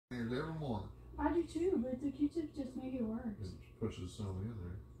Q-tip every morning. I do too, but the Q-tip just make it worse. It pushes some in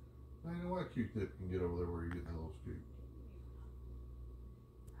there. Ain't no way a Q-tip can get over there where you're getting a little scoop.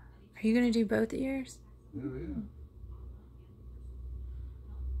 Are you gonna do both ears? Yeah, yeah.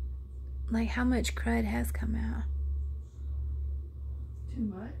 Like, how much crud has come out? Too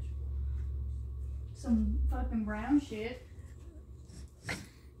much. Some fucking brown shit.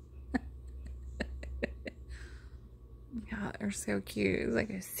 Y'all are so cute. It's like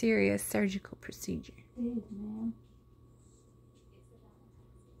a serious surgical procedure. It is, man.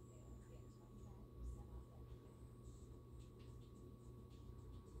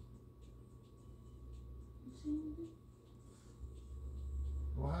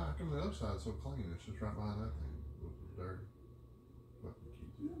 Well, how come the other side's so clean? It's just right behind that thing. It's dirty. Fucking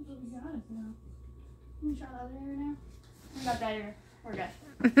Q-tip. But we got it now. Can we try the other ear now? We got that ear. We're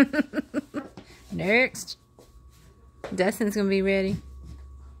good. Next. Dustin's gonna be ready.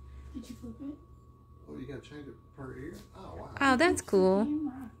 Did you flip it? Oh, you gotta change it per ear? Oh, wow. Oh, that's cool.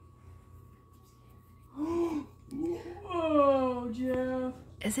 Whoa, Jeff.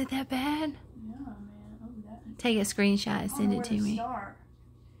 Is it that bad? Yeah, man. Oh, that. Take a screenshot and send it to me. Start.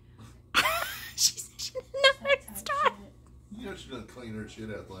 She said she didn't know where to start. You know she done clean her shit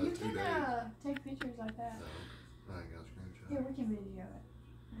out the last You 2 can days. take pictures like that. No, I ain't got a screenshot. Yeah, we can video it.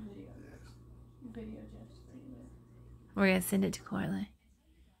 Video it. Yeah. Video Jeff's video. We're gonna send it to Crye-Leike.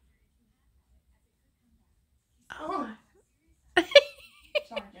 Oh. Sorry,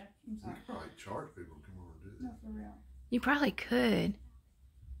 Jeff. I'm You sorry. could probably charge people to come over and do No, that. for real. You probably could.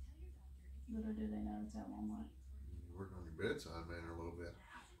 Little do they know it's at Walmart. You work on your bedside manner a little bit.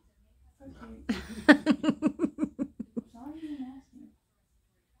 Okay. Sorry, you're nasty.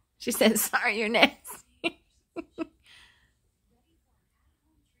 She said, sorry, you're nasty.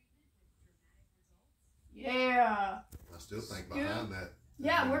 Yeah. I still think behind that.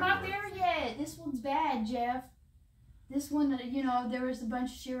 Yeah, we're not there yet. This one's bad, Jeff. This one, you know, there was a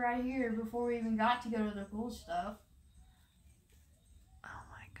bunch of shit right here before we even got to go to the cool stuff. Oh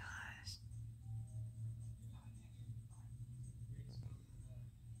my gosh.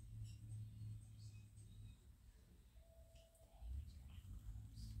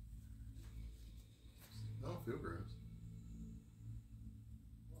 I don't feel gross.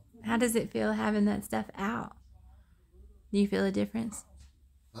 How does it feel having that stuff out? Do you feel a difference?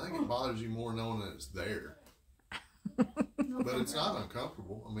 I think it bothers you more knowing that it's there. But it's not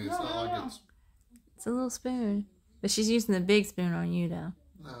uncomfortable. I mean, it's not like it's... It's a little spoon. But she's using the big spoon on you, though.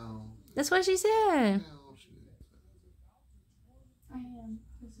 No. That's what she said. No, she didn't. I am.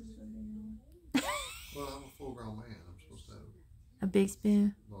 This is the big one. Well, I'm a full-grown man. I'm supposed to have A big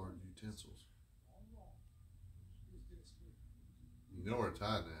spoon. large utensils. You know where it's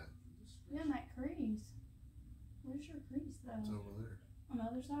hiding at. Yeah, and that crease. Where's your crease, though? It's over there. On the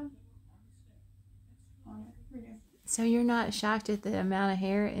other side? Oh, yeah. Right here. So you're not shocked at the amount of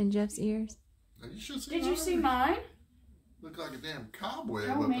hair in Jeff's ears? Now, you should see Did you mine. see mine? Look like a damn cobweb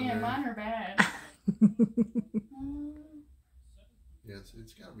Oh, up in there. man, mine are bad. Yeah,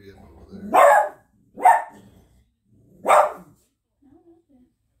 it's got to be up over there.